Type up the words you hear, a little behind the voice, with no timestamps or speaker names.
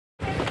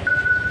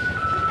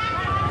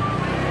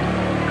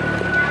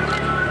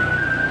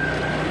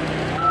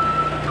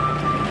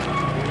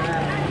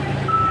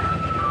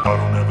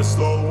never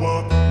slow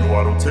up, no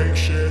I don't take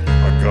shit.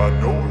 I got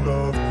no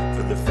love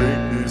for the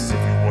fakeness.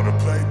 If you wanna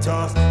play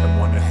tough and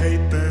wanna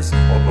hate this,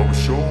 I'll always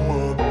show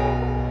up.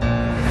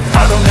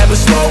 I don't ever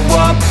slow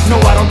up,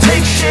 no I don't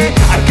take shit.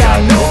 I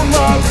got no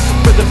love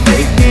for the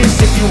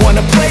fakeness. If you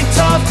wanna play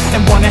tough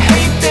and wanna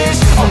hate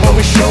this, I'll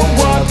always show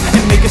up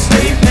and make a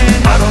statement.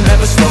 I don't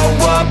ever slow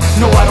up,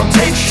 no I don't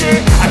take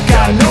shit. I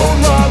got no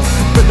love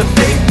for the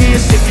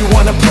fakeness. If you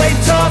wanna play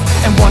tough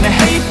and wanna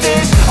hate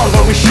this, I'll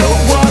always show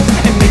up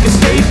and make a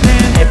statement.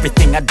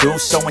 Everything I do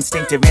so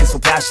instinctive and so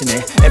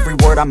passionate. Every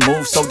word I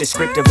move so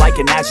descriptive like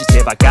an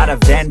adjective. I got a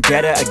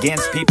vendetta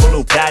against people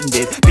who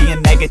patented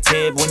being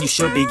negative when you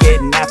should be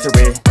getting after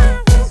it.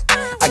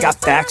 I got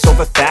facts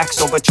over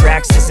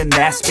tracks, this and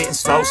that. Spitting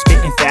slow,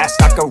 spitting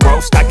fast. I could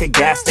roast, I could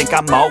gas. Think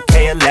I'm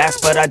okay at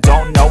last, but I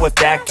don't know if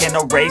that can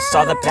erase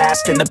all the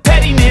past. And the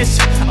pettiness,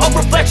 a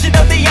reflection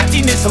of the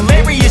emptiness.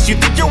 Hilarious, you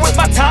think you're worth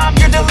my time,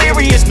 you're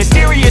delirious.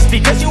 Mysterious,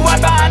 because you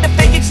hide behind a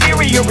fake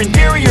exterior.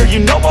 Inferior, you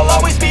know I'll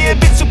always be a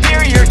bit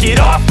superior. Get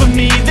off of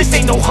me, this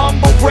ain't no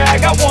humble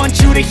brag. I want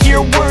you to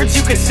hear words,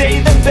 you can say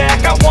them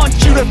back. I want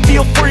you to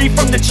feel free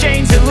from the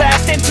chains at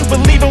last, and to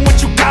believe in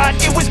what you got,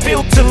 it was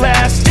built to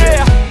last,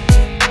 yeah.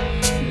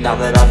 Now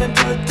that I've been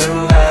put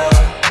through hell,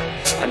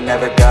 I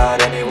never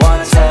got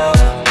anyone's help.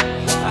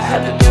 I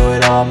had to do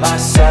it all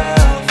myself.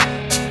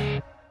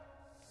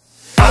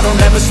 I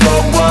don't ever slow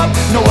up,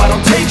 no I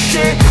don't take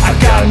shit. I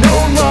got no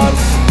love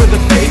for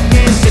the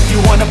fakeness. If you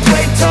wanna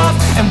play tough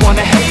and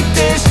wanna hate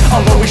this,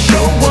 I'll always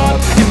show up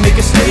and make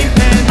a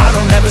statement. I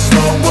don't ever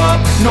slow up,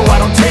 no I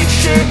don't take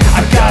shit.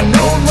 I got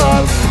no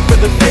love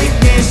for the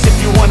fakeness. If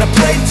you wanna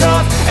play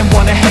tough and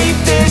wanna hate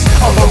this,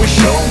 I'll always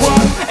show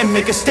up and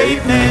make a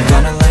statement.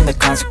 Gonna learn the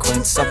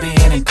consequence of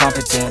being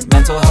incompetent.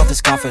 Mental health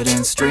is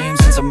confidence, dreams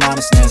and some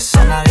honestness.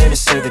 I'm not here to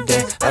save the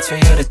day, that's for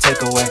you to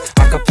take away.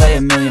 I could play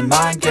a million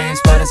mind games,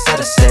 but instead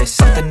I say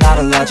something not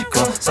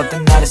illogical,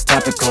 something that is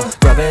topical.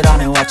 Rub it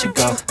on and watch it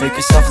go, make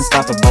yourself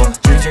unstoppable.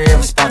 Dreams are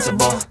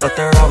irresponsible, but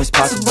they're always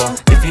possible.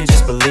 If you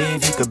just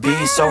believe, you could be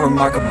so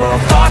remarkable.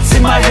 Thoughts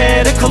in my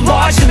head, a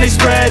collage and they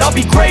spread. I'll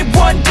be great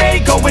one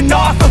day, going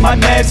off of my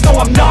meds. No,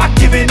 I'm not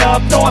giving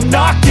up, no, I'm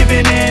not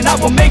giving in. I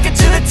will make it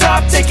to the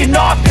top, taking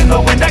off in the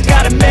wind. I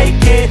gotta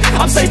make it,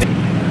 I'm saving